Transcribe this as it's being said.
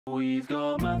We've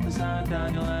got Martha, Side,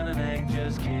 Daniel, and an egg.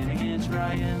 Just kidding, it's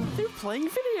Ryan. They're playing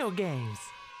video games.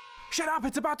 Shut up,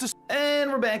 it's about to... And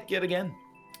we're back yet again.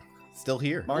 Still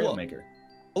here. Mario Hello. Maker.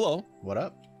 Hello. What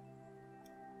up?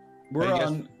 We're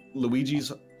on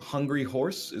Luigi's Hungry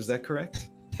Horse, is that correct?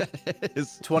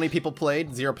 20 people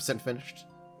played, 0% finished.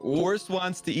 Horse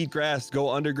wants to eat grass. Go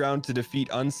underground to defeat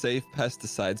unsafe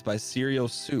pesticides by cereal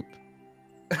soup.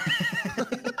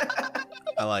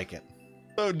 I like it.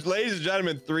 So, ladies and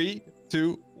gentlemen, 3,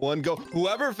 2, 1, go.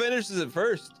 Whoever finishes it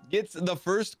first gets the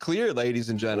first clear, ladies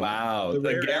and gentlemen. Wow, The the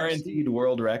rare guaranteed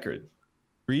world record.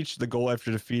 Reach the goal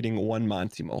after defeating 1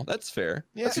 Monty Mole. That's fair.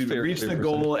 Yeah. That's a To fair reach the percentage.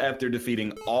 goal after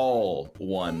defeating all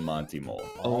 1 Monty Mole.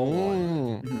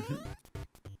 Oh. You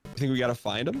think we gotta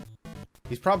find him?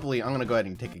 He's probably, I'm gonna go ahead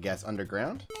and take a guess,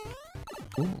 underground?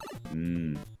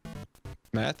 Mm.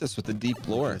 Mathis with the deep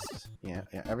lore. Yeah,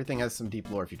 everything has some deep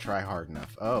lore if you try hard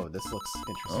enough. Oh, this looks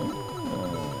interesting.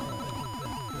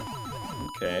 Oh.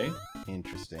 Okay.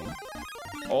 Interesting.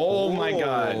 Oh my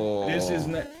god. Oh. This is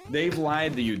not, they've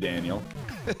lied to you, Daniel.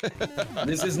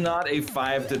 This is not a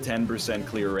 5 to 10%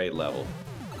 clear rate level.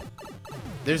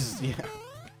 There's, yeah.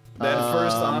 That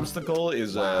first obstacle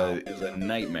is a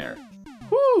nightmare.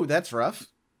 Woo, that's rough.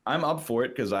 I'm up for it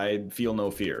because I feel no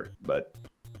fear, but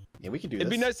Yeah, we could do It'd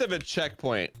this. be nice to have a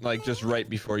checkpoint, like just right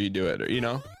before you do it, or, you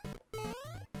know?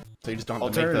 So you just don't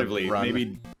have to make alternatively, the run.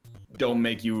 maybe don't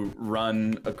make you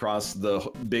run across the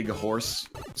big horse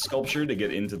sculpture to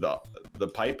get into the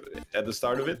pipe at the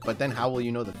start of it. But then how will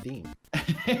you know the theme?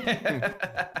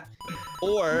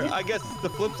 Or, I guess the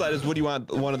flip side is, would you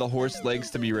want one of the horse legs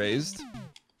to be raised?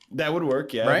 That would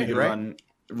work, yeah. Right, You could right.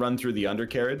 run through the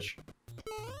undercarriage.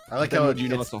 I like Then how would you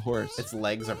know its, it's a horse? its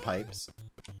legs are pipes.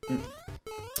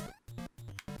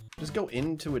 Just go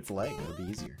into its leg, it would be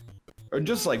easier. Or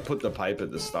just like put the pipe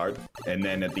at the start, and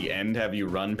then at the end have you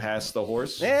run past the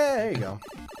horse. Yeah, there you go.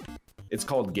 It's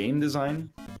called game design,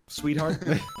 sweetheart.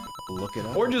 Look it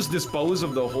up. Or just dispose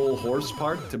of the whole horse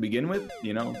part to begin with,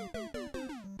 you know?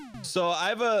 So I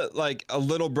have a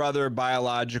little brother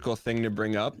biological thing to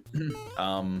bring up.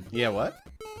 Yeah, what?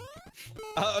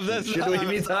 Should we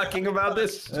be talking about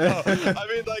this? I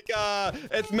mean,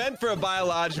 it's meant for a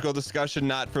biological discussion,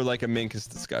 not for like a Minkus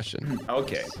discussion.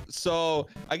 Okay. So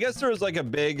I guess there was like a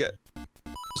big.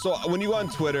 So when you go on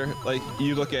Twitter, like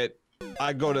you look at,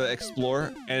 I go to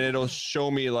explore and it'll show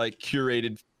me like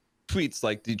curated tweets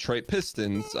like Detroit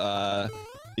Pistons,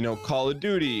 you know, Call of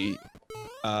Duty,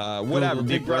 whatever, Ooh,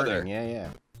 Big Brother. Learning. Yeah.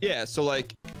 Yeah, so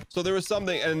there was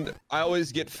something, and I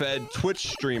always get fed Twitch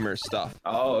streamer stuff.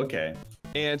 Oh, okay.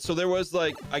 And so there was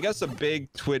like, I guess a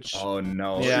big Twitch. Oh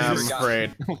no. Yeah, I'm Is this,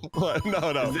 afraid. What?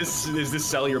 No. is this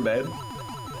sell your bed? No.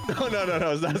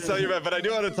 It's not so bad, but I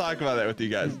do want to talk about that with you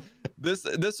guys. This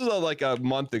was like a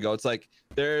month ago. It's like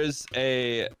there's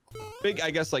a big,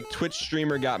 I guess, like Twitch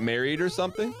streamer got married or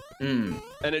something, and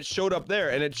it showed up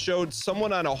there, and it showed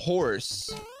someone on a horse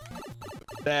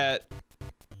that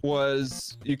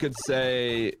was, you could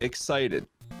say, excited.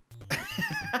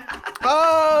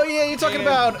 Oh, yeah, you're talking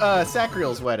about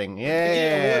Sacriel's wedding.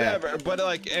 Yeah. Whatever. But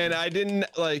like, and I didn't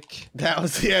like. That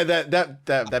was, yeah,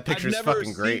 that picture's I've never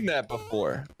fucking great. seen that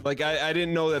before. Like, I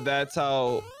didn't know that that's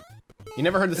how. You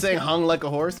never heard the saying "hung like a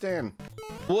horse," Dan?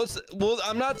 Well,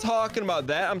 I'm not talking about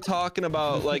that. I'm talking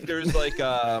about like there's like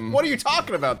What are you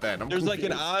talking about then? there's like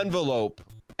an envelope,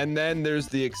 and then there's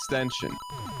the extension.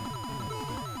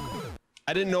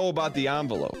 I didn't know about the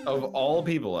envelope. Of all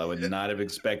people, I would not have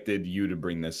expected you to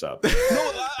bring this up.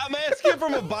 No, I'm asking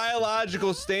from a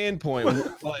biological standpoint.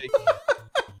 Like,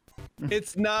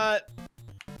 it's not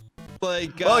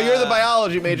like. Oh, you're the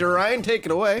biology major, Ryan. Take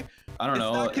it away. I don't It's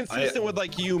know. not consistent with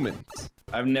like humans.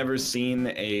 I've never seen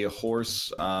a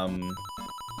horse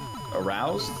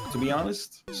aroused, to be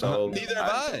honest. So Neither have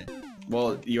I.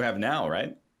 Well, you have now,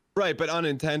 right? Right, but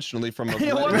unintentionally from a.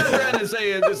 Yeah, well, I'm not trying to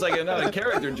say it's just like another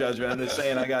character judgment. I'm just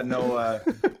saying I got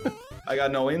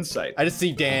no insight. I just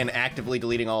see Dan actively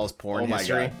deleting all his porn Oh my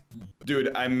history. god,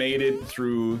 dude! I made it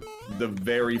through the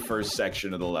very first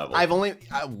section of the level. I've only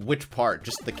which part?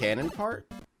 Just the cannon part?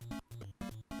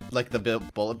 Like the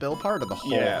bullet bill part, or the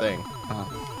whole thing?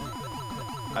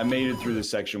 I made it through the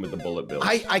section with the bullet bills.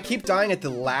 I keep dying at the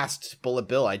last bullet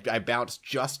bill. I bounced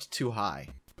just too high.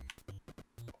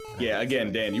 Yeah,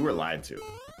 again, Dan, you were lied to.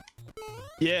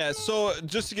 Yeah, so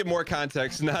just to get more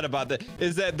context, not about that,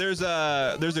 is that there's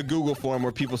a Google form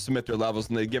where people submit their levels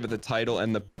and they give it the title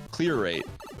and the clear rate.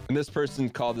 And this person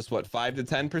called this what, 5 to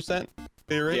 10%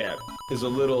 clear rate? Yeah, is a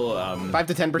little 5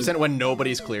 to 10% when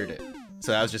nobody's cleared it.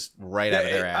 So that was just right out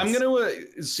of their ass. I'm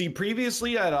gonna see.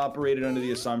 Previously, I'd operated under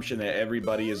the assumption that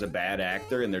everybody is a bad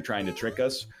actor and they're trying to trick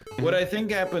us. What I think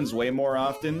happens way more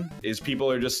often is people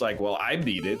are just like, "Well, I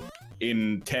beat it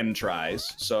in 10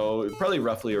 tries, so probably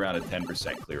roughly around a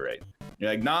 10% clear rate." You're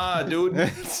like, "Nah, dude,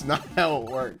 It's not how it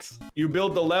works. you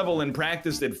built the level and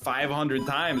practiced it 500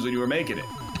 times when you were making it."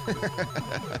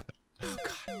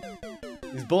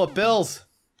 These bullet bills.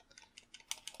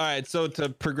 All right, so to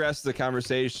progress the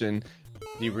conversation,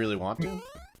 Do you really want to?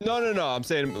 no. I'm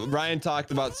saying Ryan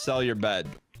talked about sell your bed.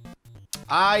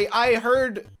 I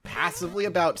heard passively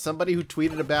about somebody who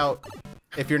tweeted about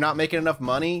if you're not making enough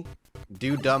money,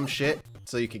 do dumb shit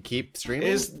so you can keep streaming.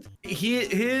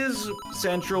 His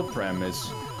central premise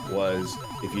was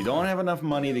if you don't have enough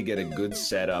money to get a good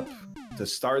setup to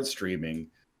start streaming,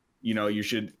 you know, you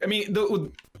should. I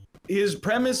mean, his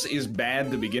premise is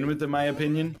bad to begin with, in my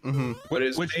opinion. Mm-hmm. But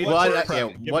his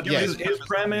His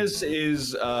premise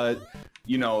is,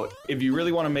 you know, if you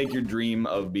really want to make your dream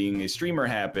of being a streamer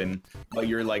happen, but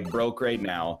you're like broke right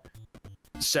now,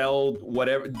 sell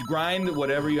whatever, grind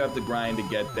whatever you have to grind to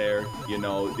get there. You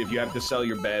know, if you have to sell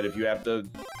your bed, if you have to,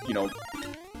 you know,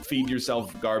 feed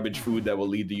yourself garbage food that will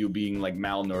lead to you being like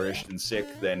malnourished and sick,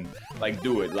 then like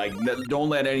do it. Like don't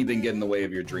let anything get in the way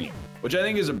of your dream, which I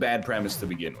think is a bad premise to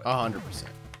begin with. 100%.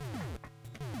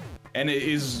 And it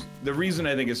is the reason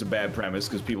I think it's a bad premise,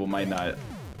 because people might not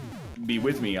be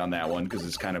with me on that one, because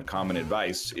it's kind of common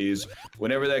advice, is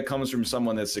whenever that comes from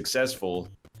someone that's successful,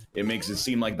 it makes it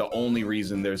seem like the only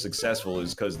reason they're successful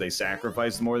is because they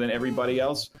sacrificed more than everybody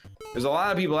else. There's a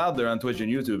lot of people out there on Twitch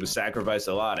and YouTube who sacrificed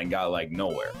a lot and got like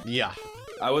nowhere. Yeah.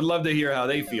 I would love to hear how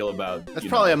they feel about. That's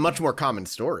probably a much more common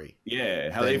story.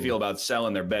 Yeah, how they feel about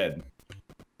selling their bed.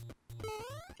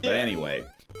 But anyway,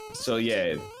 so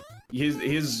yeah,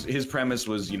 his premise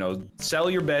was, you know, sell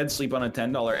your bed, sleep on a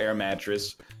 $10 air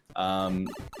mattress,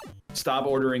 stop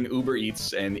ordering Uber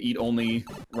Eats and eat only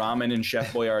ramen and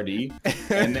Chef Boyardee.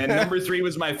 And then number 3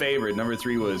 was my favorite. Number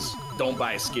 3 was don't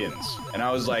buy skins. And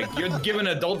I was like, you're giving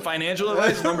adult financial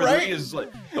advice? Number 3 is like,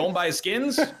 don't buy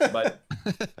skins? But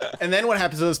and then what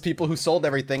happens to those people who sold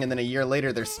everything and then a year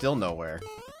later they're still nowhere?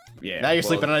 yeah. Now you're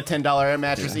sleeping on a $10 air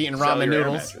mattress, eating Sell ramen your air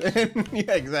noodles.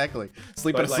 Yeah, exactly.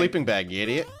 Sleep in a But, like, sleeping bag, you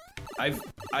idiot.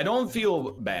 I don't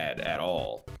feel bad at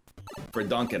all for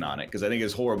dunking on it, because I think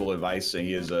it's horrible advice, and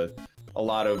he has a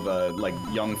lot of like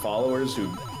young followers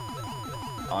who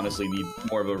honestly need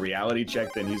more of a reality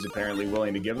check than he's apparently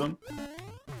willing to give them.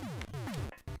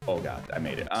 Oh god, I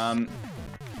made it.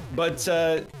 But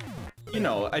you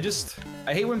know, I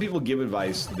hate when people give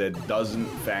advice that doesn't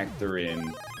factor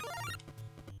in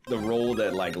the role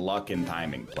that like luck and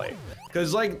timing play.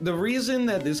 Because like the reason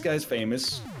that this guy's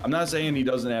famous, I'm not saying he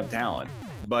doesn't have talent,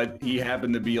 but he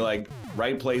happened to be like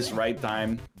right place, right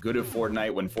time, good at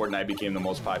Fortnite when Fortnite became the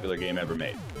most popular game ever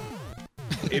made.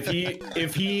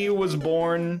 If he was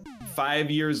born 5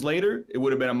 years later, it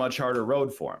would have been a much harder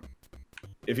road for him.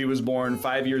 If he was born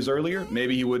 5 years earlier,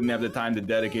 maybe he wouldn't have the time to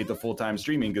dedicate to full-time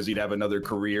streaming, because he'd have another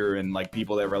career and like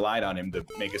people that relied on him to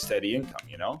make a steady income,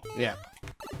 you know? Yeah.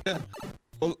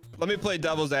 Well, let me play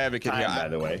devil's advocate here. By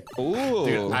the way. Ooh.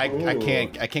 Dude,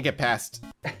 I can't get past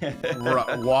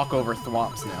walk over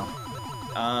thwomps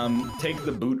now. Take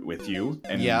the boot with you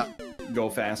and go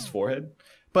fast forehead.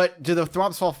 But do the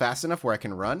thwomps fall fast enough where I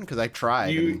can run? Because I tried.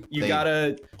 You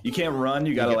can't run.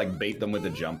 You gotta like bait them with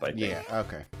a jump, I think. Yeah.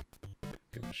 Okay.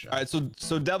 Give it a shot. All right,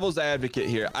 so devil's advocate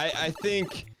here. I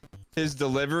think his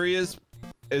delivery is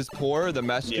poor, the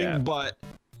messaging, but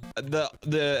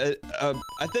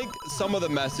I think some of the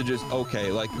messages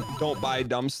okay, like don't buy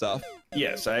dumb stuff.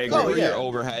 Yes, I agree. Cover your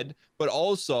overhead, but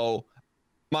also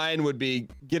mine would be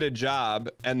get a job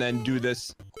and then do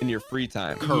this in your free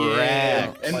time.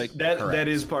 Correct. And like, that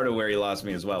is part of where he lost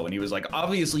me as well, when he was like,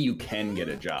 obviously you can get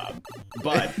a job,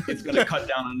 but it's gonna cut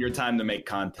down on your time to make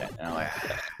content. And I'm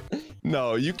like,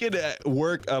 no, you could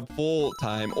work a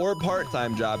full-time or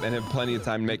part-time job and have plenty of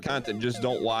time to make content. Just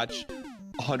don't watch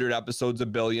 100 episodes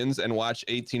of Billions and watch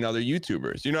 18 other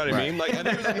YouTubers. You know what I mean? Like,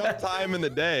 there's enough time in the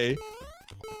day.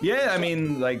 Yeah, I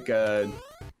mean, like,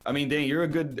 Dane, you're a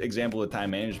good example of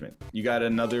time management. You got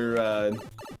another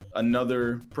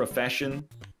profession,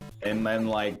 and then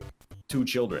like 2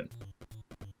 children.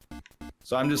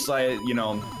 So I'm just like, you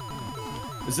know,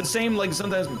 it's the same. Like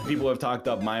sometimes people have talked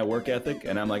up my work ethic,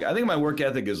 and I'm like, I think my work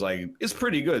ethic is like, it's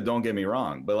pretty good. Don't get me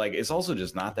wrong, but like, it's also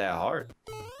just not that hard.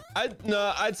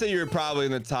 I'd say you're probably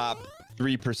in the top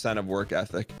 3% of work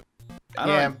ethic.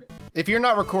 Yeah. If you're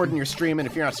not recording, you're streaming.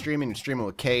 If you're not streaming, you're streaming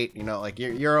with Kate. You know, like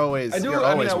you're always.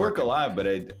 I work a lot, but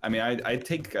I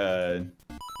take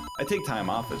time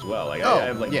off as well. Like I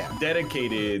have like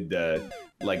dedicated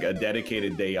like a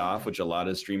dedicated day off, which a lot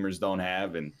of streamers don't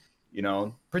have. And, you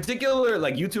know, particular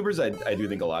like YouTubers, I do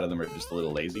think a lot of them are just a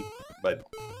little lazy, but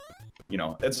you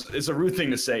know, it's a rude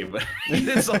thing to say, but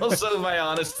it's also my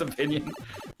honest opinion.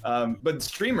 But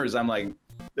streamers, I'm like,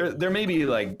 they're maybe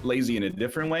like lazy in a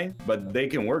different way, but they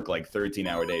can work like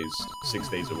 13-hour days, 6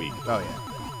 days a week. Oh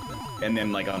yeah. And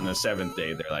then like on the 7th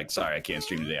day, they're like, sorry, I can't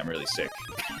stream today. I'm really sick.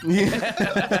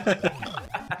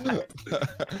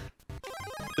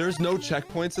 There's no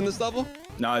checkpoints in this level?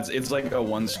 No, it's like a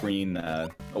one screen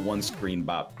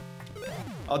bop.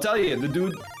 I'll tell you, the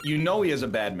dude, you know he has a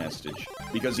bad message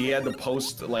because he had to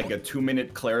post like a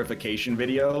 2-minute clarification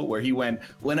video where he went,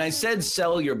 when I said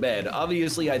sell your bed,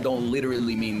 obviously I don't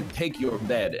literally mean take your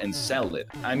bed and sell it.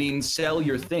 I mean sell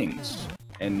your things.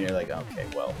 And you're like, okay,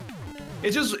 well,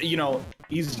 it's just, you know,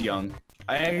 he's young.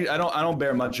 I don't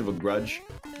bear much of a grudge,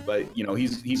 but you know,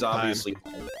 he's obviously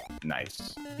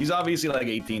nice. He's obviously like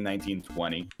 18, 19,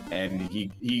 20, and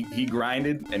he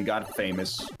grinded and got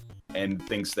famous and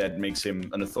thinks that makes him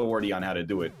an authority on how to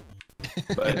do it.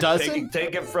 But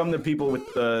take it from the people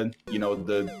with the, you know,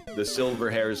 the silver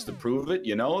hairs to prove it.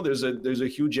 You know, there's a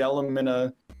huge element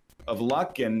of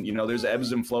luck, and you know, there's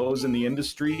ebbs and flows in the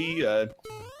industry.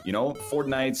 You know,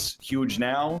 Fortnite's huge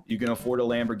now. You can afford a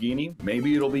Lamborghini.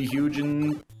 Maybe it'll be huge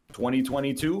in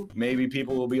 2022. Maybe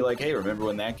people will be like, hey, remember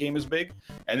when that game is big?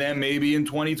 And then maybe in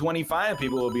 2025,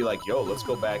 people will be like, yo, let's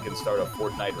go back and start a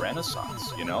Fortnite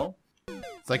renaissance, you know?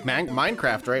 It's like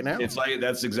Minecraft right now. It's like,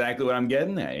 that's exactly what I'm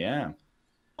getting at, yeah.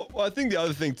 Well, I think the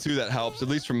other thing too that helps, at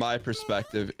least from my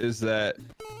perspective, is that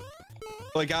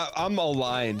like I'm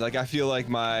aligned. Like I feel like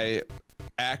my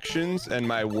actions and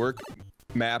my work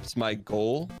maps my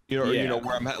goal. You know, Yeah. you know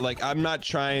where I'm not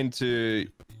trying to,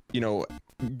 you know,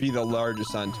 be the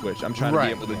largest on Twitch. I'm trying to be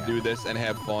able to do this and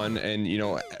have fun and, you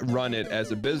know, run it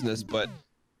as a business. But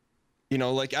you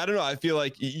know, like, I don't know, I feel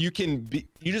like you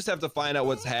just have to find out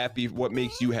what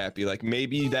makes you happy. Like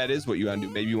maybe that is what you want to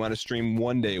do. Maybe you want to stream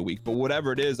 1 day a week, but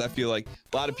whatever it is, I feel like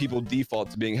a lot of people default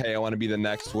to being, hey, I want to be the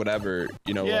next whatever,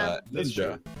 you know, that's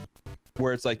true.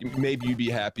 Where it's like, maybe you'd be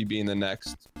happy being the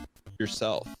next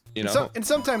yourself, you know? And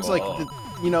sometimes like,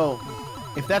 you know,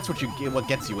 if that's what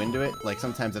gets you into it, like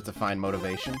sometimes that's a fine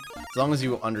motivation. As long as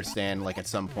you understand, like at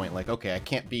some point, like, okay, I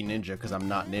can't be Ninja because I'm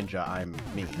not Ninja, I'm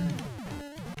me.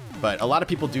 But a lot of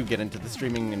people do get into the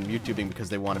streaming and YouTubing because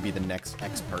they want to be the next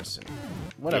X person.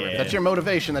 Whatever. Yeah. That's your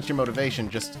motivation. That's your motivation.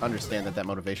 Just understand that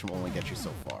motivation will only get you so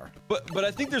far. But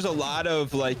I think there's a lot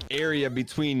of like area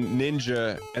between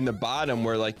Ninja and the bottom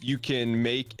where like you can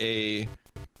make a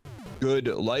good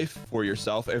life for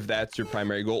yourself if that's your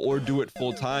primary goal, or do it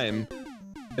full time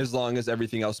as long as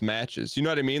everything else matches. You know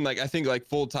what I mean? Like I think like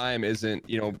full time isn't,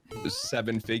 you know,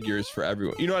 7 figures for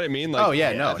everyone. You know what I mean? Like, oh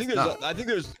yeah, no. I think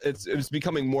it's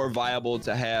becoming more viable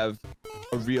to have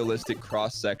a realistic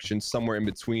cross section somewhere in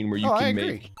between where you can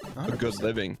make 100%. a good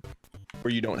living,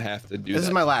 where you don't have to do. This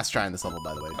is my last try in this level,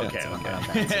 by the way. Okay, So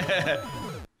okay.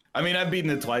 I mean, I've beaten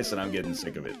it twice and I'm getting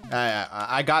sick of it.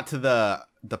 I got to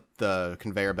the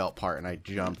conveyor belt part and I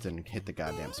jumped and hit the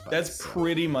goddamn spike. That's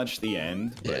pretty much the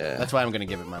end. Yeah. That's why I'm gonna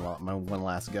give it my one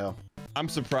last go. I'm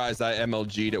surprised I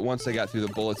MLG'd it once I got through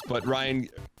the bullets, but Ryan,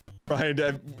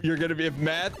 you're gonna be, if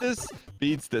Mathis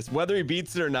beats this, whether he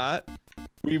beats it or not,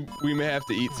 we may have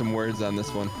to eat some words on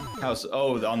this one.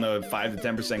 Oh, on the 5 to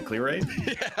 10% clear rate?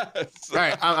 Yes. All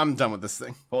right, I'm done with this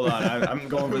thing. Hold on, I'm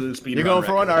going for the speed. You're going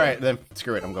for one? All right, then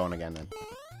screw it. I'm going again then.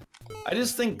 I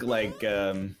just think like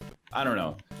I don't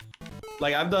know,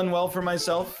 like I've done well for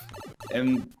myself,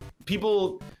 and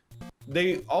people,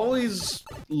 they always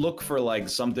look for like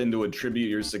something to attribute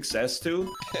your success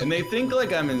to, and they think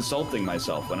like I'm insulting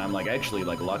myself when I'm like, actually,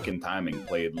 like luck and timing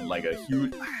played like a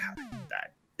huge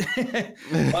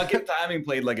luck and timing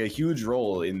played like a huge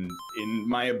role in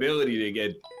my ability to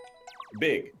get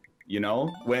big, you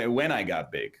know, when I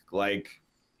got big. Like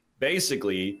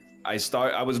basically I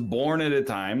was born at a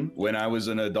time when I was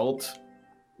an adult,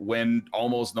 when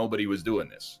almost nobody was doing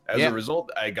this. As a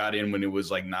result, I got in when it was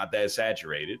like not that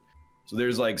saturated. So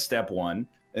there's like step 1, and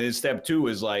then step 2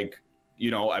 is like,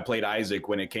 you know, I played Isaac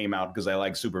when it came out because I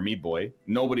like Super Meat Boy.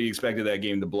 Nobody expected that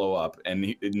game to blow up,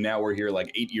 and now we're here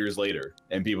like 8 years later,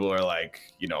 and people are like,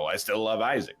 you know, I still love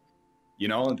Isaac. You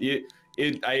know,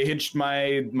 I hitched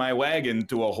my wagon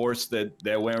to a horse that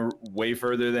went way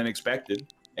further than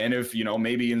expected. And if, you know,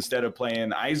 maybe instead of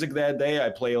playing Isaac that day, I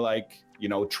play like, you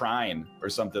know, Trine or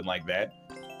something like that.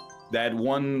 That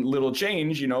one little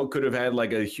change, you know, could have had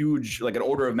like a huge, like an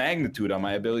order of magnitude on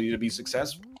my ability to be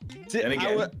successful. And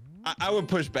again, I would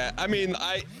push back. I mean,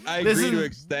 I agree to an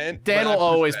extent. Dan will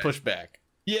always push back.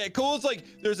 Yeah, Cole's like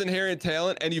there's inherent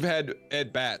talent, and you've had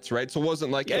at bats, right? So it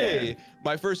wasn't like, hey,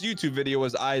 my first YouTube video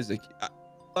was Isaac.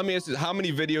 Let me ask you, how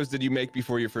many videos did you make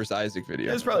before your first Isaac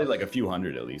video? It's probably like a few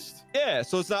hundred at least. Yeah,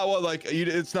 so it's not what like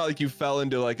it's not like you fell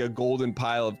into like a golden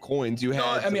pile of coins. You had.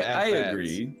 I mean, I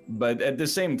agree, but at the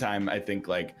same time, I think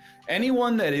like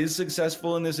anyone that is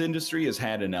successful in this industry has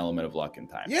had an element of luck and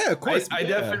time. Yeah, of course. I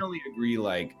definitely agree.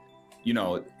 Like, you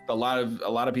know, a lot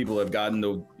of people have gotten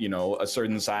to, you know, a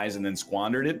certain size and then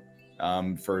squandered it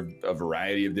for a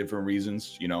variety of different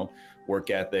reasons. You know, work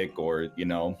ethic, or you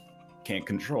know, can't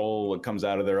control what comes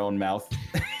out of their own mouth.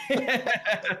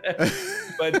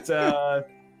 But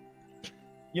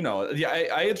you know, yeah,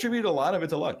 I attribute a lot of it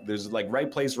to luck. There's like right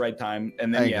place, right time,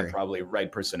 and then probably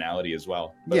right personality as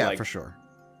well. But, yeah, like, for sure.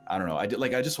 I don't know. I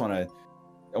just want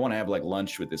to have like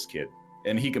lunch with this kid,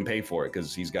 and he can pay for it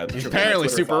because he's apparently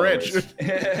super rich.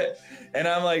 And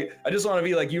I'm like, I just want to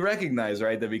be like, you recognize,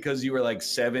 right, that because you were like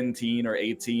 17 or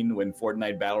 18 when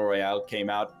Fortnite Battle Royale came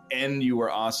out, and you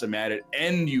were awesome at it,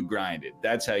 and you grinded.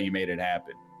 That's how you made it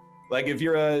happen. Like if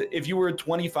you were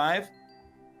 25,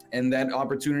 and that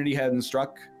opportunity hadn't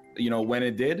struck, you know, when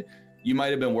it did, you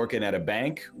might have been working at a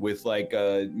bank with like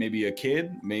maybe a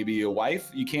kid, maybe a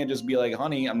wife. You can't just be like,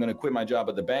 honey, I'm gonna quit my job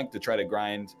at the bank to try to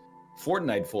grind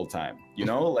Fortnite full time. You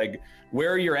know, like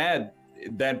where you're at,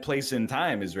 that place in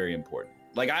time is very important.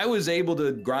 Like I was able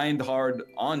to grind hard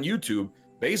on YouTube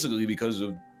basically because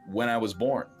of when I was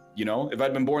born. You know, if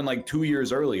I'd been born like 2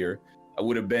 years earlier, I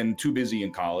would have been too busy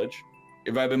in college.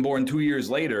 If I'd been born 2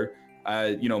 years later,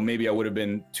 you know, maybe I would have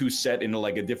been too set into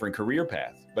like a different career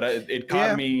path. But it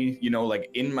caught me, you know, like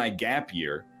in my gap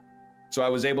year. So I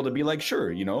was able to be like,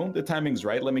 sure, you know, the timing's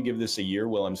right. Let me give this a year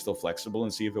while I'm still flexible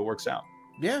and see if it works out.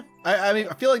 Yeah, I mean,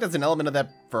 I feel like that's an element of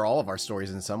that for all of our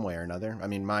stories in some way or another. I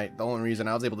mean, the only reason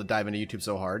I was able to dive into YouTube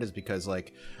so hard is because,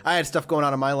 like, I had stuff going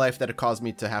on in my life that had caused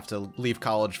me to have to leave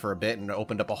college for a bit, and it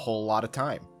opened up a whole lot of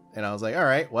time. And I was like, all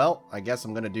right, well, I guess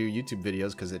I'm going to do YouTube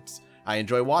videos because I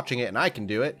enjoy watching it and I can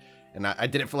do it. And I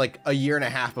did it for like a year and a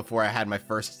half before I had my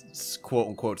first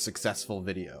quote-unquote successful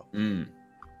video.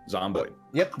 Zomboid.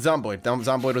 Yep, Zomboid.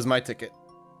 Zomboid was my ticket.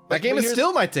 That game is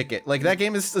still my ticket. Like that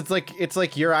game is, it's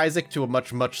like your Isaac to a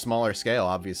much, much smaller scale,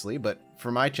 obviously. But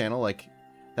for my channel, like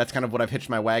that's kind of what I've hitched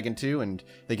my wagon to, and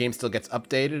the game still gets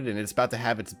updated, and it's about to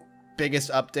have its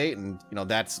biggest update, and you know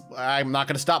I'm not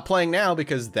going to stop playing now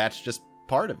because that's just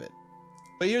part of it.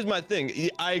 But here's my thing.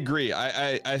 I agree.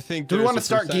 I think. Do we want to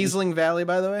start Giesling Valley,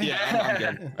 by the way? Yeah, I'm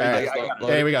good. All right.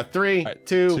 Okay, we got 3,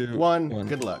 2, 1.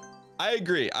 Good luck. I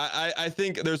agree. I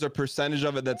think there's a percentage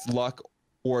of it that's luck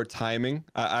or timing.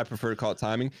 I prefer to call it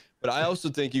timing. But I also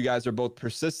think you guys are both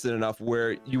persistent enough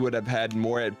where you would have had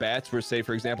more at bats. Where, say,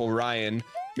 for example, Ryan,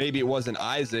 maybe it wasn't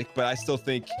Isaac, but I still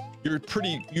think you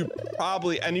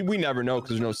probably, and we never know because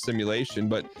there's no simulation,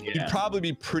 but you'd probably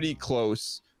be pretty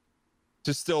close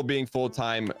to still being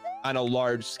full-time on a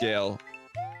large scale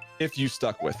if you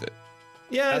stuck with it.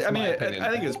 Yeah, that's I mean, I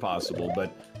think it's possible,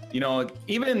 but you know,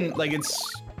 even like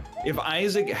if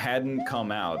Isaac hadn't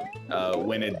come out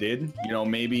when it did, you know,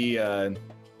 maybe you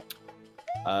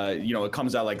know, it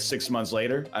comes out like 6 months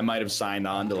later, I might have signed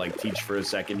on to like teach for a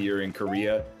second year in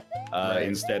Korea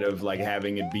instead of like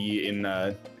having it be in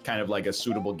kind of like a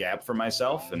suitable gap for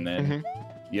myself, and then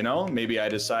you know, maybe I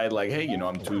decide like, hey, you know,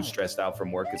 I'm too stressed out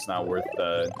from work. It's not worth,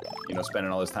 you know,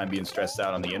 spending all this time being stressed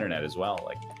out on the internet as well.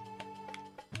 Like,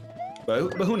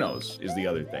 but who knows is the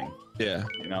other thing. Yeah.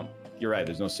 You know, you're right.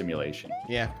 There's no simulation.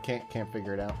 Yeah. Can't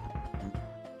figure it out.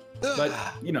 But,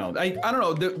 you know, I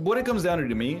don't know. What it comes down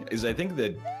to me is I think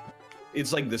that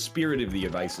it's like the spirit of the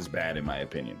advice is bad, in my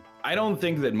opinion. I don't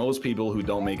think that most people who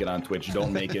don't make it on Twitch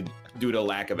don't make it due to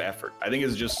lack of effort. I think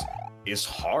it's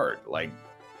hard. Like,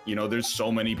 you know, there's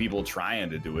so many people trying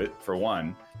to do it, for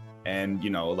one. And, you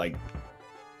know, like,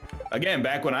 again,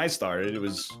 back when I started,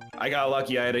 I got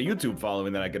lucky I had a YouTube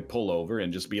following that I could pull over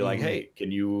and just be like, hey,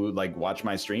 can you, like, watch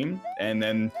my stream? And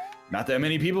then not that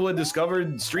many people had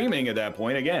discovered streaming at that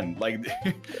point. Again, like,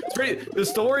 it's pretty, the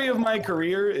story of my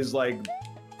career is, like,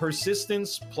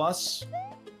 persistence plus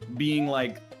being,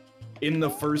 like, in the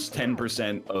first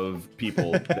 10% of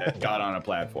people that got on a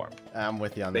platform. I'm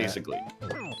with you on basically.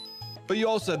 That. But you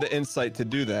also had the insight to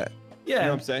do that. Yeah. You know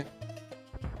what I'm saying?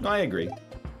 No, I agree.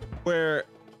 Where,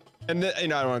 and you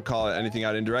know, I don't want to call it anything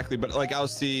out indirectly, but like I'll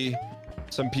see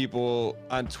some people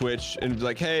on Twitch and be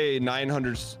like, hey,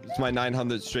 900, it's my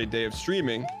 900th straight day of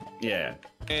streaming. Yeah.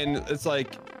 And it's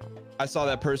like, I saw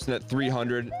that person at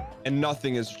 300 and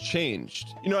nothing has changed.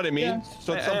 You know what I mean? Yeah.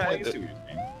 So at some point,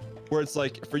 where it's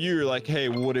like, for you, you're like, hey,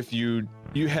 what if you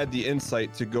had the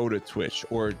insight to go to Twitch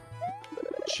or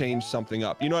change something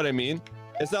up? You know what I mean?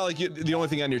 It's not like the only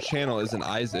thing on your channel isn't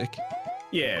Isaac.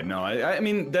 Yeah, no, I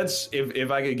mean, that's,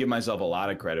 if I could give myself a lot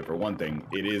of credit for one thing,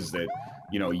 it is that,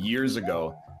 you know, years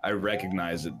ago, I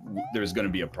recognized that there's going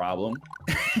to be a problem.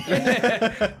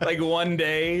 Like one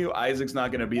day, Isaac's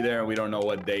not going to be there, and we don't know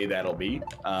what day that'll be.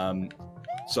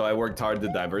 So I worked hard to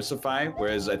diversify,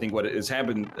 whereas I think what has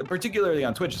happened, particularly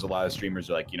on Twitch, is a lot of streamers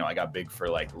are like, you know, I got big for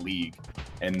like League,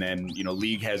 and then, you know,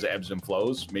 League has ebbs and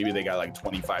flows. Maybe they got like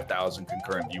 25,000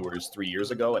 concurrent viewers 3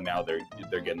 years ago, and now they're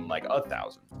getting like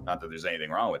 1,000. Not that there's anything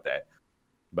wrong with that,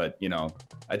 but you know,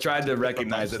 I tried to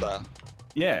recognize it.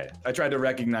 Yeah, I tried to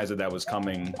recognize that was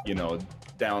coming, you know,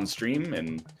 downstream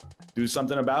and do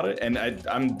something about it. And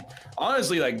I'm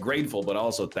honestly like grateful, but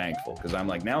also thankful, because I'm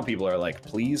like, now people are like,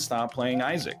 please stop playing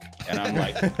Isaac, and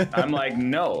I'm like,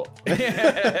 no.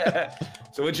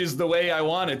 So which is the way I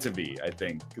want it to be, I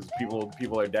think, because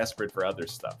people are desperate for other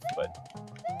stuff. But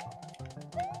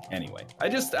anyway, I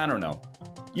don't know.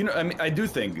 You know, I mean, I do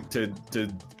think to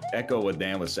echo what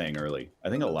Dan was saying early, I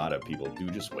think a lot of people do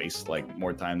just waste like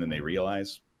more time than they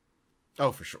realize.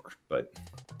 Oh, for sure. But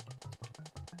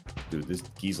dude, this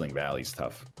Giesling Valley's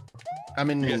tough. I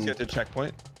mean, You guys get to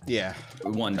checkpoint? yeah.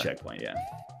 One checkpoint, yeah.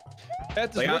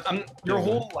 That's Like, your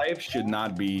whole life should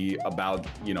not be about,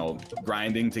 you know,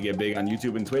 grinding to get big on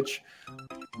YouTube and Twitch.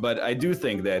 But I do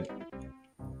think that,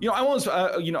 you know,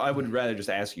 I would rather just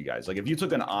ask you guys, like, if you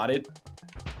took an audit,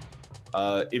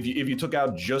 if you took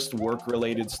out just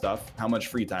work-related stuff, how much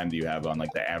free time do you have on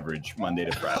like the average Monday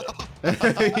to Friday?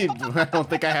 I don't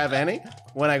think I have any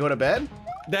when I go to bed.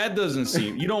 That doesn't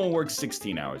seem. You don't work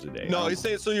 16 hours a day. No, he's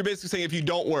saying, so you're basically saying if you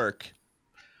don't work.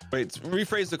 Wait,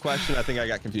 rephrase the question. I think I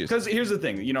got confused. Because here's the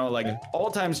thing, you know, like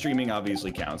all-time streaming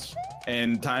obviously counts,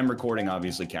 and time recording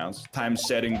obviously counts. Time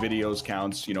setting videos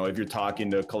counts. You know, if you're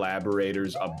talking to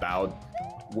collaborators about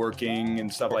working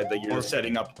and stuff like that, you're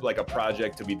setting up like a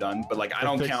project to be done. But like, I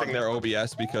don't count their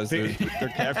OBS because they're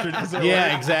captured as their Yeah,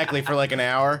 work. exactly, for like an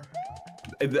hour.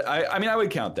 I mean, I would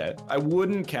count that. I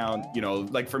wouldn't count, you know,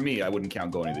 like for me, I wouldn't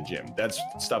count going to the gym. That's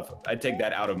stuff, I take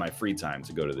that out of my free time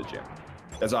to go to the gym.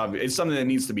 That's obvious. It's something that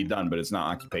needs to be done, but it's not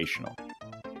occupational.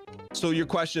 So your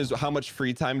question is, how much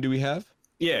free time do we have?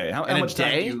 Yeah, how much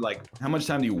time do you how much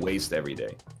time do you waste every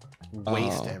day?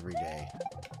 Waste every day.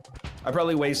 I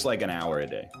probably waste like an hour a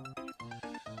day.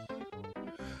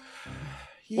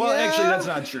 Yeah. Well, actually, that's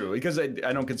not true, because I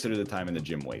don't consider the time in the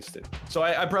gym wasted. So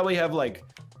I probably have like...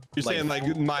 You're saying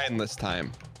like mindless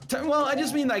time. Well, I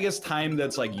just mean, I guess, time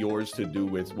that's like yours to do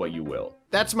with what you will.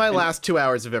 That's my last 2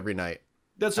 hours of every night.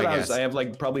 That's what I I have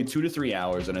like probably 2 to 3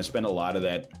 hours, and I spend a lot of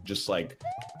that just like,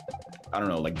 I don't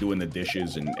know, like doing the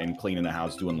dishes and cleaning the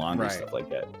house, doing laundry, stuff like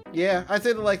that. Yeah, I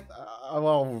say that like,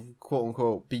 I'll quote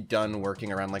unquote be done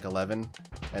working around like 11,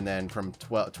 and then from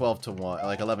 12 to 1,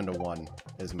 like 11 to 1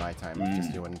 is my time of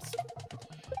just doing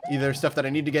either stuff that I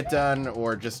need to get done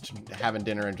or just having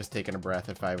dinner and just taking a breath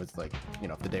if I was like, you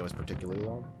know, if the day was particularly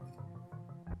long.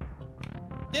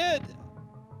 Yeah,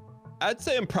 I'd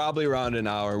say I'm probably around an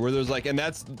hour where there's like, and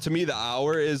that's, to me, the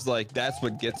hour is like, that's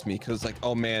what gets me. Cause like,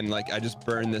 oh man, like I just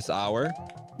burned this hour.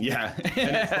 Yeah.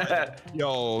 Like,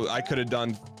 yo, I could have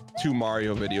done 2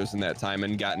 Mario videos in that time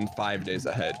and gotten 5 days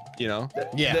ahead, you know?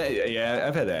 Yeah. Yeah,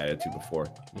 I've had that attitude before.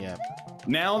 Yeah.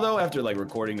 Now though, after like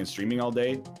recording and streaming all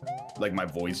day, like my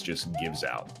voice just gives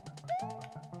out.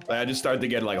 Like I just start to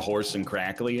get like hoarse and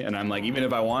crackly, and I'm like, even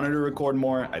if I wanted to record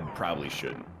more, I probably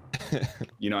shouldn't.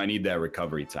 You know, I need that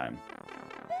recovery time.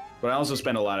 But I also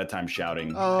spend a lot of time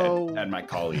shouting at my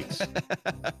colleagues.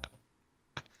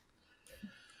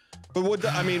 But what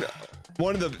I mean,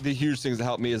 one of the huge things that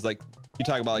helped me is like, you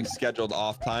talk about like scheduled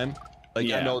off time. Like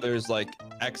I know there's like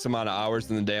X amount of hours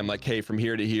in the day. I'm like, hey, from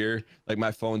here to here, like my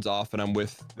phone's off and I'm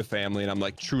with the family and I'm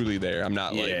like truly there. I'm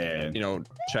not like, you know,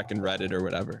 checking Reddit or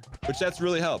whatever, which that's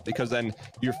really helped, because then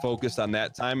you're focused on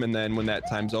that time. And then when that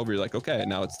time's over, you're like, okay,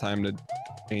 now it's time to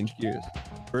change gears,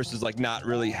 versus like not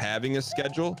really having a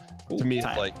schedule. To me,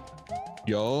 it's like,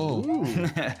 yo.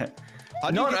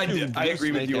 No, I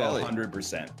agree with you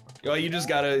 100%. Well, you just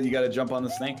gotta jump on the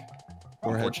snake.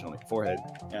 Forehead. Unfortunately, forehead.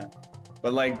 Yeah.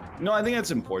 But like, no, I think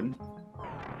that's important.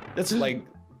 That's like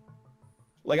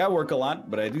I work a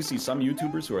lot, but I do see some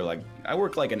YouTubers who are like, I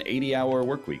work like an 80-hour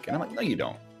work week. And I'm like, no, you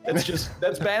don't.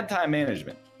 That's bad time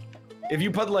management. If you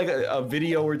put like a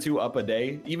video or 2 up a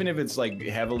day, even if it's like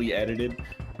heavily edited,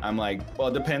 I'm like, well,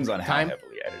 it depends on how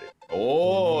heavily edited.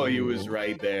 Oh, he was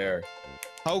right there.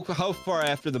 How far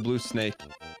after the blue snake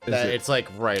is it? It's like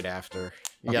right after.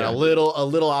 You got a little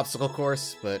obstacle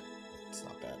course, but it's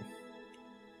not bad.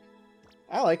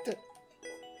 I liked it.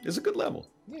 It's a good level.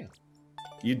 Yeah.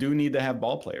 You do need to have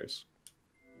ball players.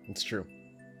 It's true.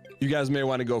 You guys may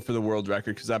want to go for the world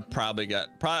record because I probably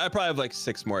have like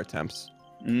 6 more attempts.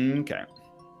 Okay.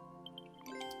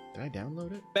 Did I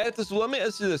download it? Mathis, let me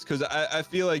ask you this because I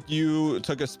feel like you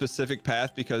took a specific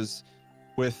path because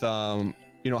with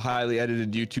you know, highly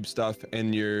edited YouTube stuff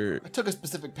and your. I took a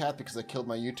specific path because I killed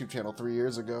my YouTube channel 3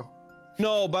 years ago.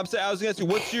 No, but I'm saying I was gonna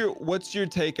ask you what's your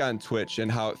take on Twitch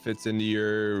and how it fits into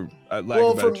your lack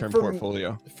of a better term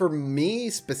portfolio. For me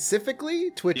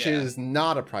specifically, Twitch is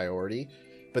not a priority,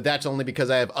 but that's only because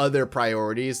I have other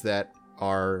priorities that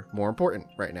are more important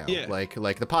right now, like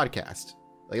the podcast,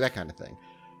 like that kind of thing.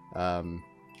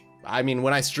 I mean,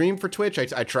 when I stream for Twitch,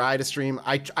 I try to stream.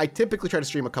 I typically try to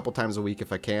stream a couple times a week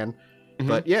if I can.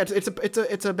 But yeah,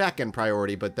 it's a back end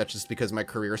priority, but that's just because my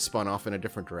career spun off in a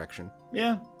different direction.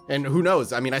 Yeah. And who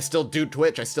knows? I mean, I still do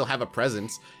Twitch. I still have a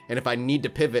presence. And if I need to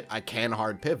pivot, I can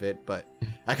hard pivot. But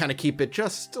I kind of keep it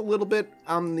just a little bit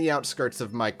on the outskirts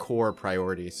of my core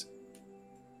priorities.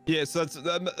 Yeah, so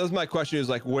that's my question is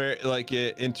like where, like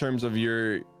in terms of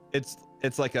your, it's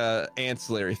like a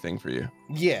ancillary thing for you.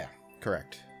 Yeah,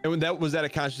 correct. And was that a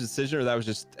conscious decision or that was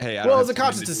just, hey, well, it was a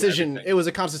conscious decision. It was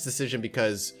a conscious decision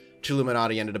because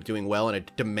Chilluminati ended up doing well and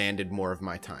it demanded more of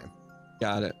my time.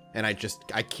 Got it. And I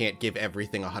can't give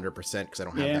everything 100% because I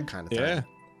don't have that kind of time. Yeah.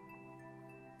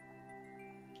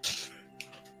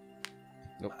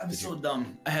 Nope, I'm so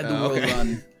dumb. I had the world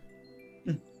run.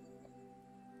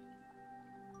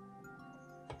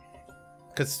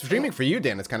 Because streaming for you,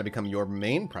 Dan, has kind of become your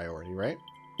main priority, right?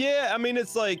 Yeah, I mean,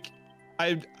 it's like,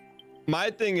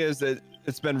 my thing is that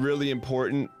it's been really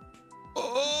important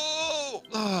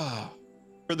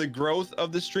for the growth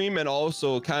of the stream and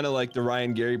also kind of like the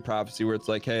Ryan Gary prophecy where it's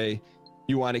like, hey,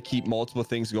 you want to keep multiple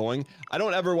things going. I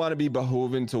don't ever want to be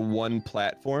beholden to one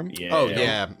platform. Yeah. Oh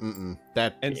yeah.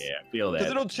 That. And yeah, I feel that.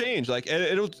 Because it'll change. Like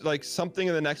it'll like something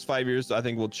in the next 5 years I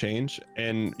think will change.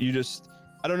 And you just,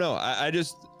 I don't know. I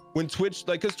just, when Twitch,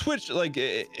 like, because Twitch, like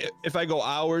if I go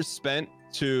hours spent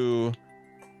to,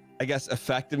 I guess,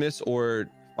 effectiveness or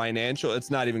financial, it's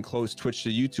not even close Twitch to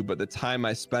YouTube, but the time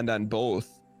I spend on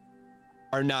both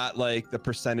are not like the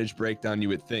percentage breakdown you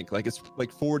would think. Like it's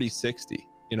like 40-60,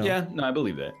 you know? Yeah, no, I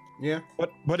believe that. Yeah.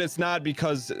 But it's not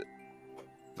because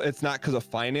of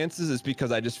finances, it's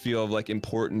because I just feel like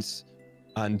importance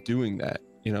on doing that,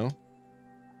 you know?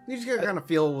 You just gotta kind of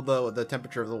feel the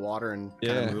temperature of the water and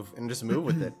kind of move and just move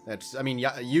with it. That's, I mean,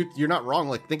 yeah, you're not wrong.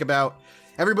 Like think about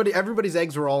everybody's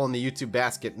eggs were all in the YouTube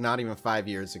basket not even 5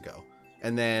 years ago.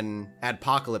 And then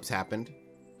Adpocalypse happened.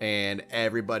 And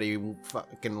everybody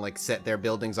fucking like set their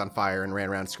buildings on fire and ran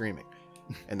around screaming,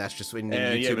 and that's just when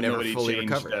YouTube never fully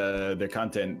recovered their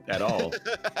content at all.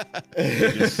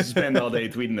 They just spend all day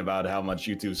tweeting about how much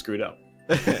YouTube screwed up.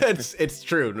 it's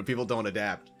true. People don't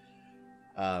adapt.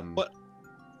 But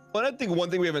I think one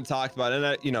thing we haven't talked about,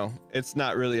 and you know, it's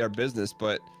not really our business,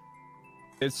 but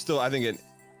it's still, I think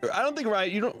I don't think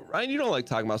Ryan, you don't like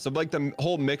talking about stuff like the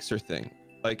whole Mixer thing.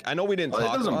 Like I know we didn't talk about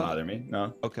it. It doesn't bother me.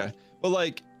 No. Okay, but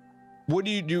like. What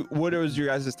do you do? What was your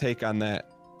guys' take on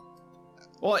that?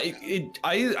 Well,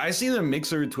 I see the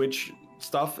Mixer Twitch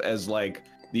stuff as like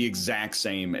the exact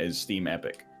same as Steam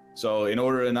Epic. So in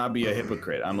order to not be a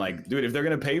hypocrite, I'm like, dude, if they're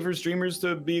gonna pay for streamers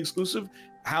to be exclusive,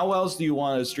 how else do you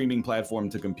want a streaming platform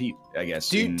to compete? I guess.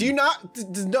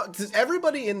 Does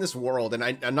everybody in this world, and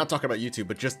I'm not talking about YouTube,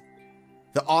 but just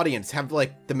the audience, have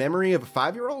like the memory of a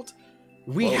 5-year-old?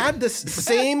 We had this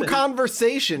same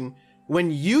conversation when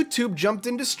YouTube jumped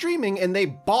into streaming and they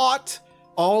bought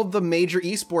all the major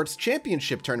esports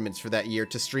championship tournaments for that year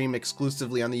to stream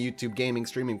exclusively on the YouTube gaming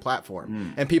streaming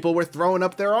platform. And people were throwing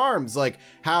up their arms. Like,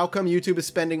 how come YouTube is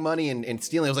spending money and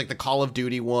stealing? It was like the Call of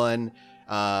Duty one.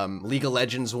 League of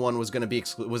Legends one was going to be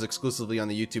was exclusively on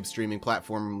the YouTube streaming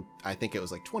platform. I think it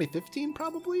was like 2015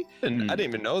 probably. I didn't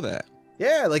even know that.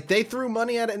 Yeah, like they threw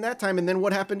money at it in that time. And then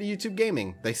what happened to YouTube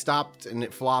gaming? They stopped and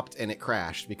it flopped and it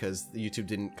crashed because YouTube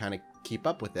didn't kind of keep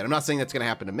up with it. I'm not saying that's going to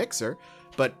happen to Mixer,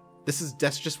 but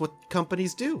that's just what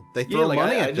companies do. They throw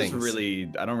money at things.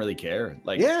 I don't really care.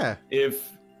 Like, yeah, if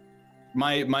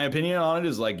my opinion on it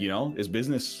is like, you know, it's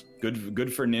business.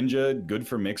 Good for Ninja, good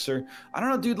for Mixer. I don't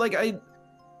know, dude. Like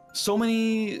so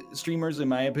many streamers, in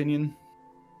my opinion,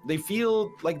 they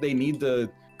feel like they need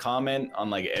to comment on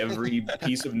like every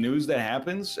piece of news that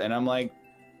happens, and I'm like,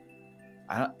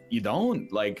 you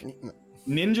don't. Like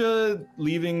Ninja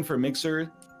leaving for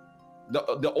Mixer.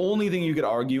 The only thing you could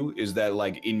argue is that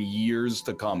like in years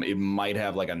to come, it might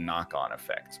have like a knock-on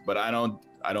effect. But I don't.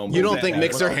 You don't think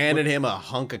Mixer handed him a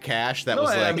hunk of cash that was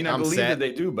like, I mean, I believe that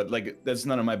they do, but like that's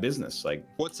none of my business. Like,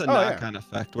 what's a knock-on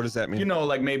effect? What does that mean? You know,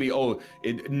 like maybe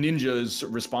Ninja is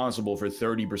responsible for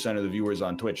 30% of the viewers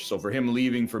on Twitch. So for him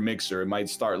leaving for Mixer, it might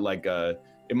start like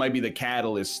it might be the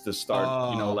catalyst to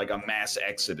start, you know, like a mass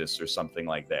exodus or something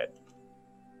like that.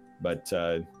 But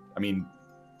I mean,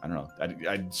 I don't know.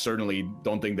 I certainly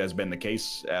don't think that's been the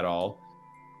case at all.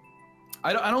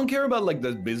 I don't care about like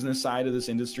the business side of this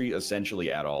industry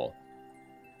essentially at all.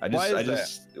 I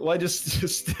just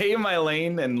stay in my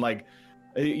lane and like,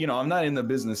 you know, I'm not in the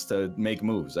business to make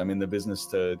moves. I'm in the business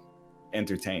to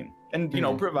entertain and, you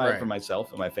know, provide for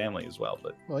myself and my family as well.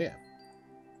 But well, yeah,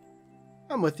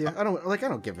 I'm with you. I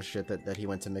don't give a shit that he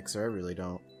went to Mixer. I really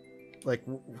don't. Like,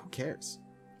 who cares?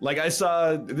 Like I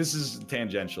saw, this is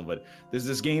tangential, but there's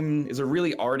this game, is a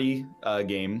really arty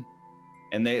game.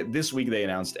 And this week they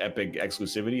announced Epic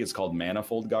exclusivity. It's called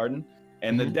Manifold Garden.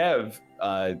 And the dev,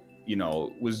 you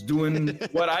know, was doing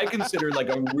what I consider like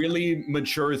a really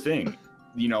mature thing.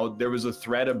 You know, there was a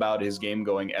thread about his game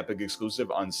going Epic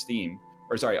exclusive on Steam,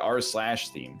 or sorry,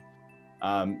 r/Steam.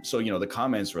 So, you know, the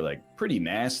comments were like pretty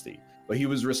nasty. But he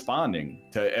was responding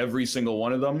to every single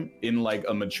one of them in like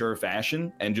a mature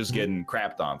fashion and just getting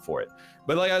crapped on for it.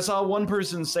 But like I saw one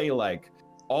person say like,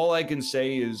 all I can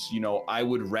say is, you know, I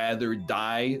would rather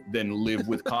die than live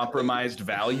with compromised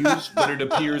values, but it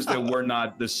appears that we're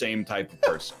not the same type of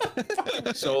person.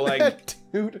 So like,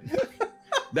 dude,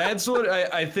 that's what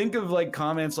I think of, like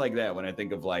comments like that when I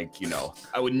think of like, you know,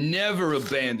 I would never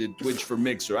abandon Twitch for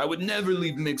Mixer. I would never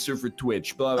leave Mixer for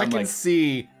Twitch. But I can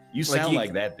see. You sound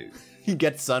like that dude. He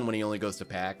gets sun when he only goes to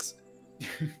PAX.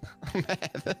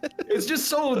 It's just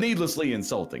so needlessly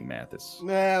insulting, Mathis.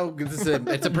 No,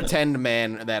 it's a pretend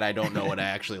man that I don't know what it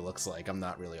actually looks like. I'm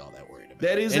not really all that worried about.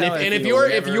 That is, and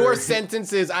if your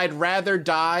sentence is I'd rather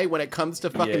die when it comes to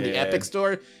fucking the Epic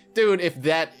Store, dude,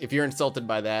 if you're insulted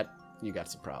by that, you got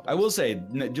some problems. I will say,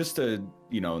 just to,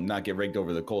 you know, not get raked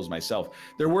over the coals myself,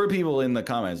 there were people in the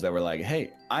comments that were like,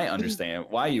 hey, I understand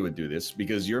why you would do this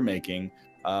because you're making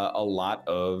a lot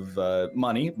of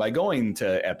money by going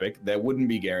to Epic that wouldn't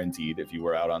be guaranteed if you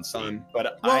were out on Steam.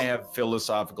 But I have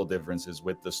philosophical differences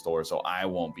with the store, so I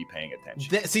won't be paying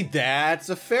attention. See, that's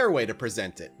a fair way to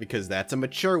present it because that's a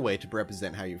mature way to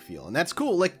represent how you feel. And that's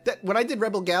cool. Like when I did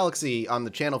Rebel Galaxy on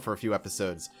the channel for a few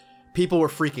episodes, people were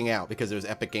freaking out because there was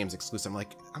Epic Games exclusive. I'm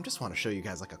like, I just want to show you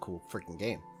guys like a cool freaking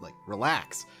game. Like,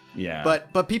 relax. Yeah.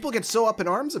 But people get so up in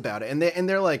arms about it, and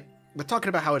they're like, they're talking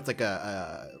about how it's like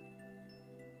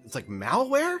it's like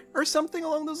malware or something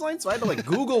along those lines. So I had to like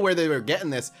Google where they were getting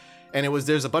this, and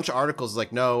there's a bunch of articles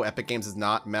like, no, Epic Games is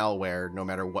not malware, no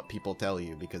matter what people tell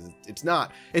you, because it's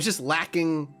not. It's just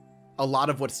lacking a lot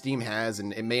of what Steam has,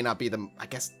 and it may not be the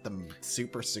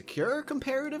super secure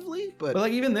comparatively, but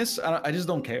like even this, I just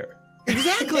don't care.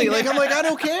 Exactly. Like I'm like, I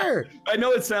don't care. I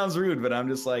know it sounds rude, but I'm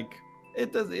just like,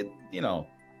 you know.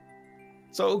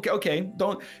 So okay,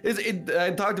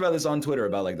 I talked about this on Twitter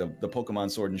about like the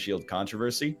Pokemon Sword and Shield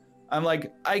controversy. I'm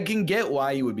like, I can get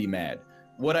why you would be mad.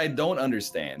 What I don't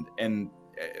understand, and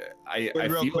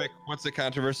real quick, what's the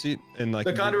controversy? And like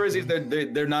the controversy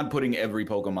is they're not putting every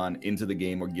Pokemon into the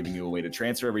game or giving you a way to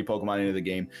transfer every Pokemon into the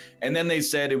game. And then they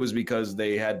said it was because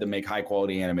they had to make high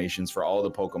quality animations for all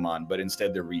the Pokemon, but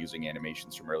instead they're reusing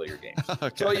animations from earlier games. Okay.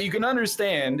 So you can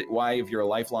understand why, if you're a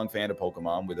lifelong fan of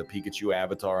Pokemon with a Pikachu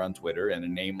avatar on Twitter and a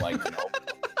name like, you know,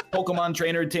 Pokemon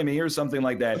Trainer Timmy or something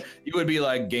like that, you would be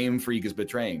like, Game Freak is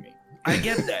betraying me. I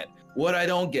get that. What I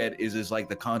don't get is like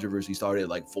the controversy started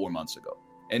like 4 months ago.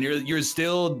 And you're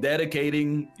still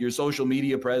dedicating your social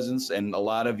media presence and a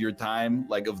lot of your time,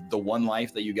 like of the one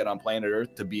life that you get on planet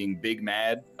Earth, to being big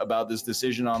mad about this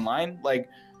decision online. Like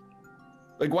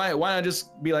why not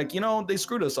just be like, you know, they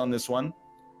screwed us on this one.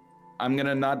 I'm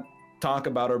gonna not talk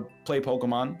about or play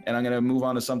Pokemon, and I'm gonna move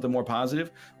on to something more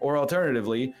positive. Or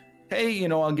alternatively, hey, you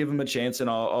know, I'll give them a chance and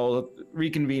I'll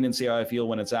reconvene and see how I feel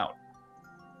when it's out.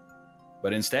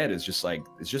 But instead, it's like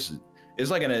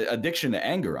an addiction to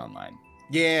anger online.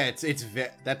 Yeah,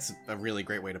 that's a really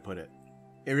great way to put it.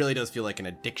 It really does feel like an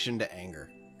addiction to anger.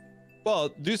 Well,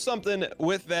 do something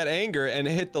with that anger and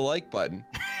hit the like button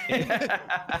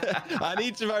on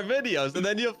each of our videos, and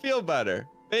then you'll feel better,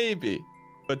 maybe.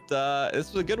 But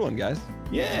this was a good one, guys.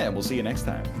 Yeah, we'll see you next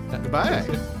time. Goodbye.